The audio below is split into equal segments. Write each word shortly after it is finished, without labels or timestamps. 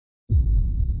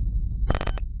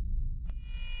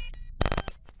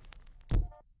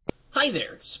Hi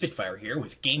there, Spitfire here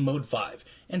with Game Mode 5,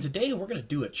 and today we're going to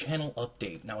do a channel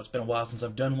update. Now, it's been a while since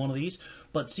I've done one of these,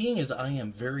 but seeing as I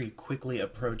am very quickly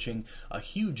approaching a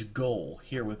huge goal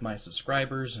here with my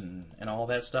subscribers and all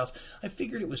that stuff, I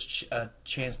figured it was a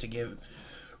chance to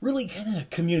really kind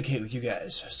of communicate with you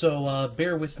guys. So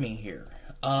bear with me here.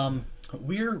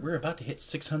 We're about to hit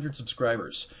 600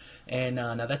 subscribers, and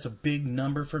now that's a big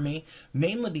number for me,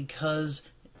 mainly because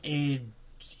it's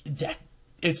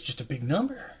just a big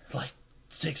number. Like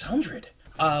 600.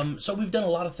 So we've done a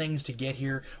lot of things to get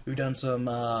here. We've done some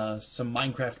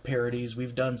Minecraft parodies.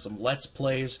 We've done some Let's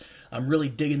Plays. I'm really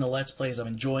digging the Let's Plays. I'm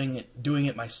enjoying it, doing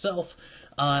it myself,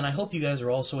 and I hope you guys are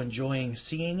also enjoying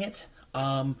seeing it.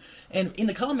 And in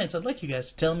the comments, I'd like you guys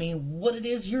to tell me what it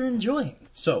is you're enjoying.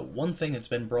 So, one thing that's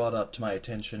been brought up to my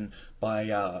attention by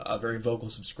a very vocal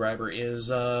subscriber is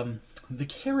the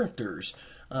characters.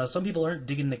 Some people aren't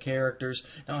digging the characters.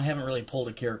 Now, I haven't really pulled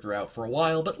a character out for a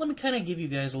while, but let me kind of give you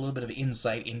guys a little bit of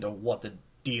insight into what the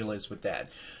deal is with that.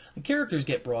 The characters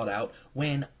get brought out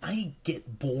when I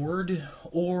get bored,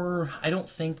 or I don't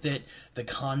think that the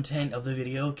content of the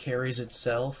video carries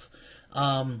itself.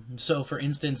 So, for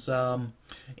instance,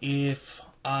 if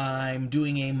I'm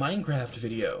doing a Minecraft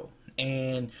video,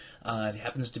 and it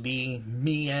happens to be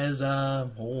me as, I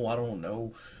don't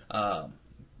know,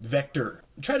 Vector.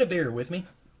 Try to bear with me.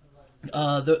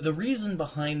 The reason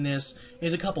behind this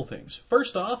is a couple things.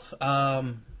 First off,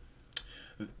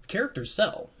 characters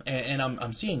sell, and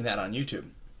I'm seeing that on YouTube.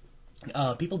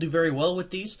 People do very well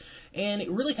with these, and it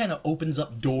really kind of opens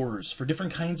up doors for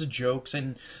different kinds of jokes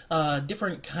and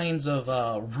different kinds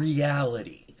of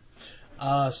reality.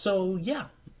 So yeah,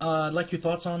 I'd like your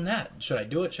thoughts on that. Should I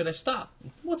do it? Should I stop?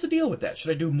 What's the deal with that? Should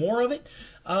I do more of it?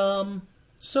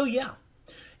 So yeah.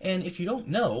 And if you don't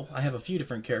know, I have a few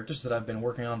different characters that I've been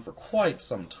working on for quite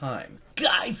some time.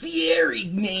 Guy Fieri,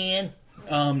 man!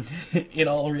 In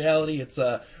all reality, it's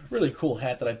a really cool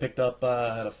hat that I picked up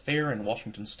at a fair in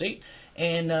Washington State,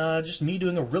 and just me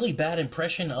doing a really bad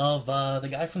impression of the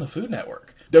guy from the Food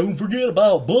Network. Don't forget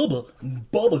about Bubba.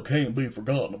 Bubba can't be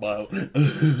forgotten about.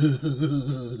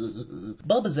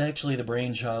 Bubba's actually the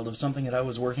brainchild of something that I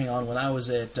was working on when I was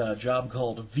at a job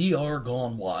called VR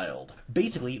Gone Wild.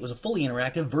 Basically, it was a fully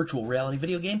interactive virtual reality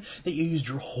video game that you used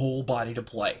your whole body to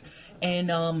play. And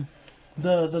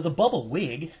the Bubba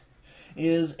wig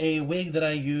is a wig that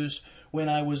I used when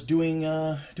I was doing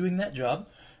that job,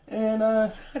 and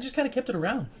I just kind of kept it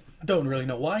around. Don't really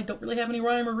know why, don't really have any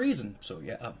rhyme or reason, so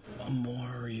yeah. A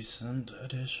more recent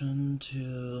addition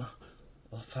to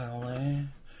the family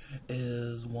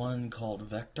is one called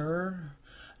Vector.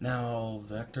 Now,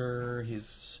 Vector,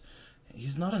 he's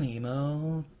not an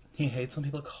emo. He hates when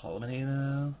people call him an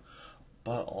emo,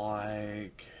 but,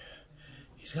 like,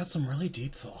 he's got some really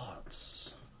deep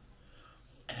thoughts.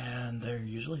 And they're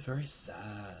usually very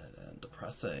sad and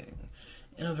depressing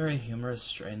in a very humorous,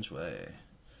 strange way.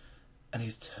 And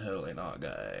he's totally not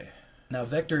gay. Now,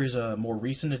 Vector is a more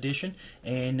recent addition,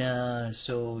 and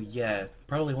so yeah,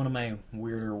 probably one of my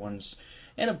weirder ones.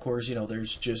 And of course, you know,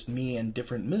 there's just me in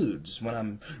different moods when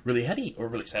I'm really happy or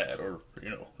really sad, or, you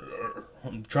know,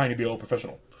 I'm trying to be all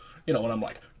professional. You know, when I'm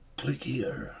like, click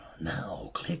here,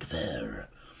 now, click there.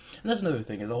 And that's another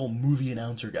thing, the whole movie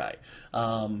announcer guy.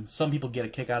 Some people get a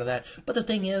kick out of that, but the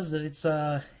thing is that it's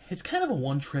kind of a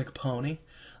one-trick pony.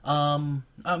 I'm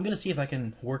going to see if I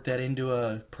can work that into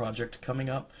a project coming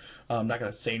up. I'm not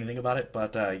going to say anything about it,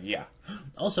 but yeah.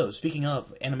 Also, speaking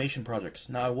of animation projects,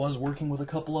 now I was working with a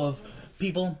couple of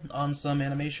people on some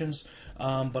animations,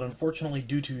 but unfortunately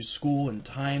due to school and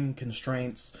time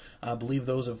constraints, I believe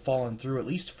those have fallen through, at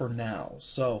least for now.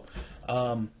 So,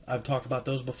 I've talked about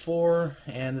those before,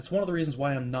 and it's one of the reasons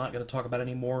why I'm not going to talk about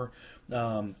any more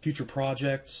future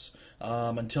projects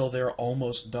until they're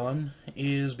almost done,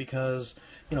 is because,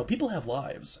 you know, people have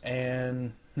lives,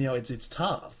 and, you know, it's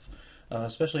tough.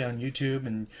 Especially on YouTube,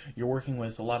 and you're working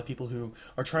with a lot of people who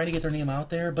are trying to get their name out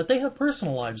there, but they have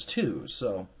personal lives too,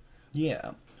 so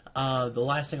yeah. The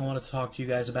last thing I want to talk to you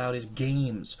guys about is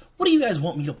games. What do you guys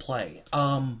want me to play?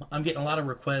 I'm getting a lot of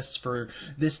requests for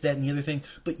this, that, and the other thing,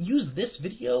 but use this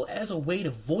video as a way to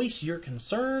voice your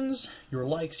concerns, your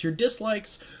likes, your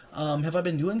dislikes. Have I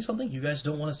been doing something you guys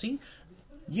don't want to see?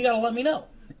 You gotta let me know.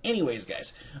 Anyways,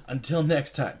 guys, until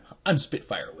next time, I'm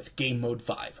Spitfire with Game Mode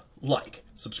 5. Like,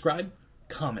 subscribe,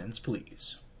 comments,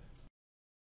 please.